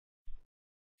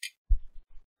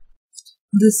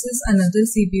This is another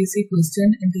CBSE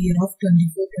question in the year of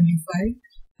 24-25,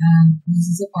 and this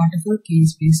is a part of our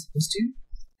case-based question,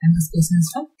 and this question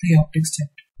is from pre-optics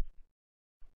chapter.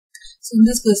 So in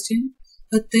this question,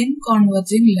 a thin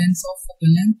converging lens of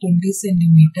focal length 20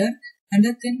 cm and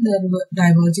a thin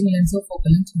diverging lens of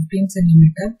focal length 15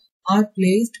 cm are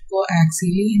placed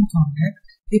coaxially in contact.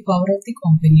 The power of the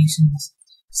combination is.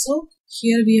 So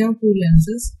here we have two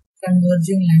lenses,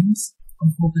 converging lens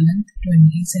of focal length 20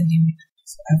 cm.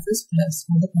 So F is plus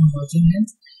for the converging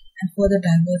lens, and for the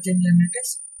diverging lens it is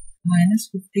minus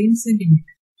 15 cm.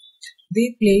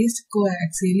 They placed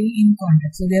coaxially in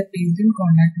contact. So they are placed in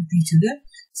contact with each other.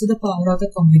 So the power of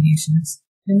the combination is.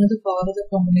 You know the power of the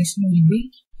combination will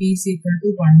be P is equal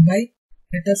to 1 by,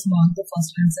 let us mark the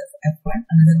first lens of F1,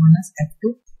 another one as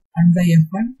F2, 1 by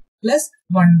F1 plus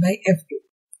 1 by F2.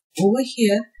 Over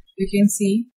here we can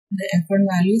see the F1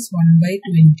 value is 1 by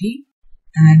 20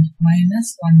 and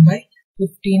minus 1 by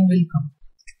 15 will come.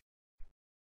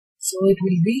 So it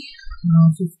will be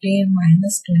 15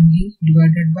 minus 20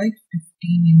 divided by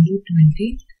 15 into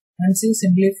 20. Once you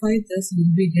simplify this, you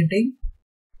will be getting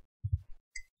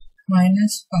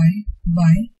minus 5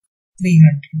 by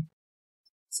 300.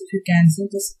 So if you cancel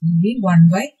this, it will be 1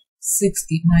 by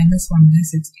 60, minus 1 by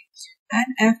 60. And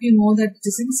if you know that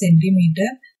this is in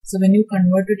centimeter, so when you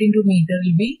convert it into meter,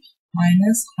 it will be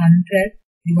minus 100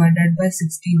 divided by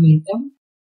 60 will come.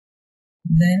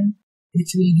 Then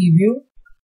which will give you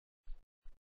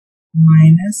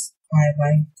minus 5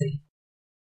 by 3.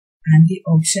 And the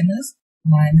option is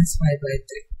minus 5 by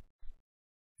 3.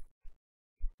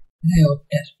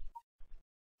 Diopter.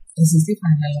 This is the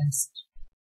final answer.